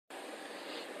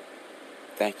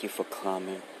Thank you for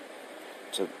coming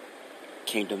to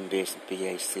Kingdom Business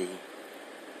BAC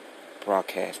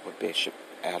broadcast with Bishop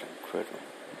Adam Criddle.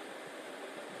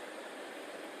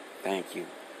 Thank you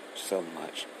so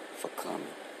much for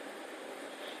coming.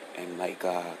 And may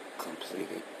God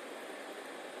complete it.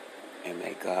 And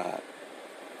may God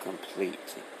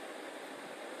complete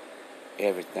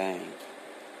everything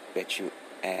that you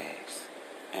ask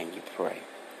and you pray.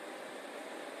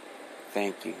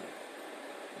 Thank you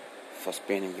for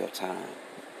spending your time.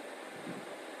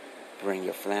 Bring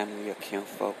your family, your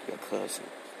kinfolk, your cousins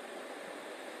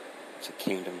to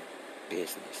Kingdom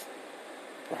Business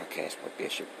broadcast with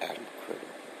Bishop Adam Criddle.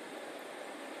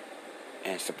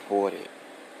 And support it.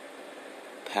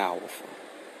 Powerful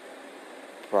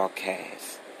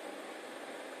broadcast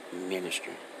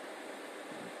ministry.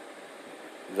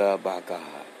 Love by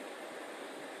God.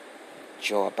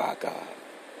 Joy by God.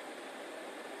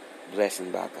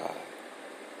 Blessing by God.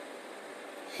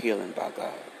 Healing by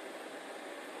God.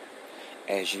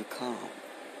 As you come,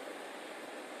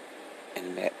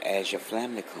 and as your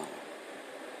family come,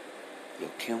 your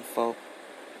kinfolk,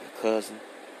 your cousin,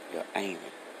 your aunt,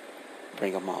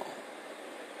 bring them all.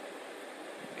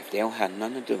 If they don't have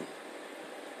nothing to do,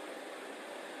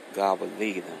 God will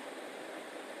lead them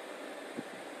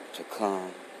to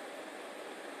come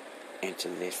and to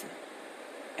listen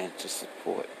and to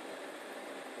support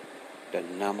the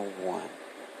number one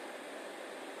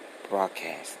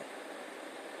broadcasting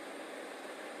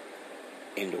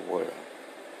in the world,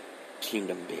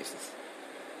 Kingdom Business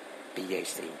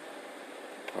BAC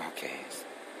broadcast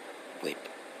with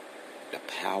the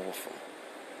powerful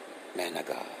man of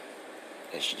God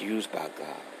that's used by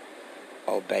God,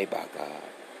 obeyed by God,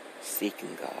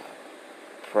 seeking God,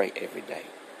 pray every day,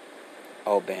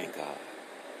 obeying God.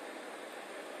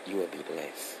 You will be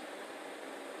blessed.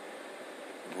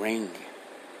 Bring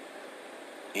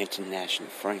international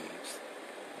friends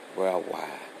worldwide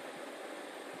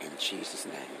in Jesus'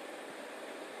 name.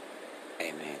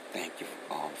 Amen. Thank you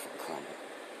all for coming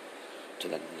to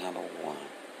the number one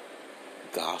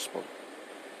gospel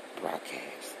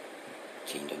broadcast,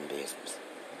 Kingdom Business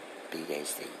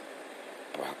BAC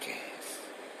broadcast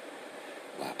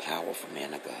by a powerful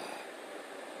man of God,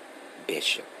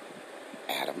 Bishop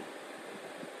Adam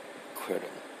Criddle.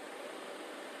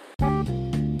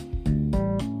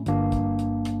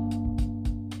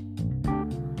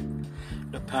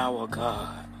 The power of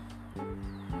God.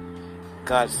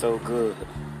 God's so good.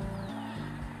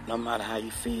 No matter how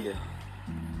you feel,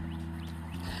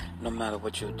 no matter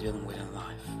what you're dealing with in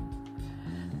life,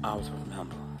 always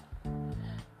remember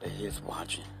that He is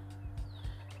watching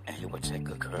and He will take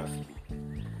good care of you.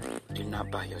 You're not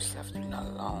by yourself. You're not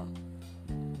alone.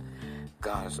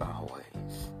 God is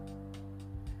always.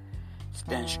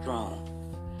 Stand strong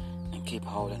and keep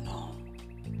holding on,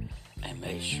 and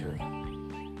make sure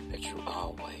that you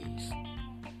always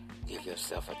give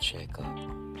yourself a checkup,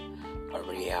 a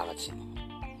reality,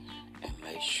 and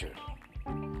make sure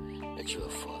that you are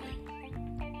fully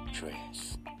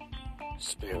dressed,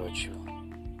 spiritual,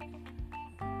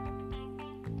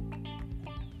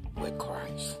 with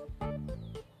Christ.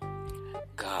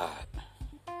 God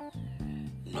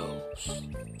knows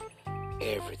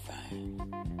everything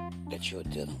that you're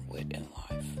dealing with in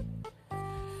life.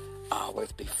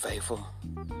 Always be faithful,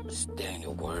 stay in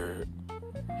your word,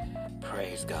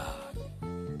 praise God.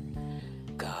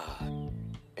 God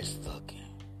is looking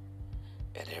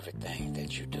at everything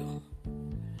that you do.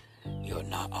 You're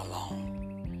not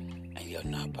alone, and you're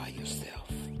not by yourself.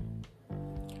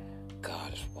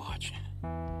 God is watching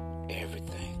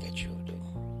everything that you do.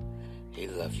 He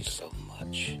loves you so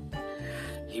much.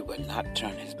 He will not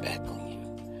turn His back on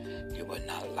you. He will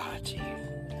not lie to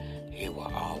you. He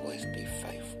will always be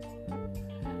faithful.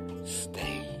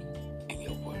 Stay in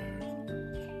your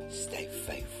word. Stay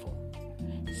faithful.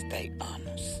 Stay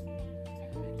honest.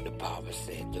 The Bible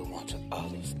said, do unto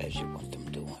others as you want them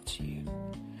to do unto you.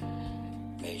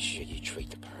 Make sure you treat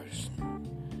the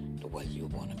person the way you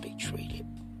want to be treated.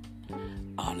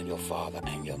 Honor your father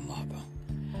and your mother,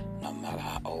 no matter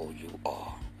how old you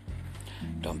are.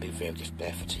 Don't be very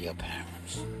disrespectful to your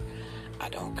parents. I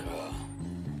don't care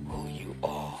who you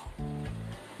are,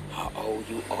 how old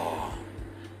you are.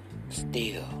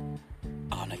 Still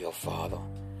honor your father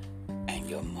and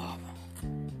your mother.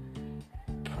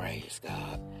 Praise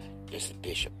God. This is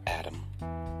Bishop Adam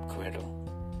Criddle,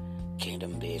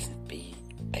 Kingdom Business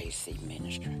BAC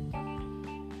Ministry.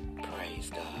 Praise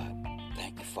God.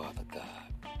 Thank you, Father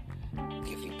God.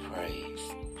 Give you praise.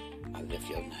 I lift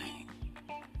your name,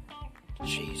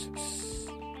 Jesus.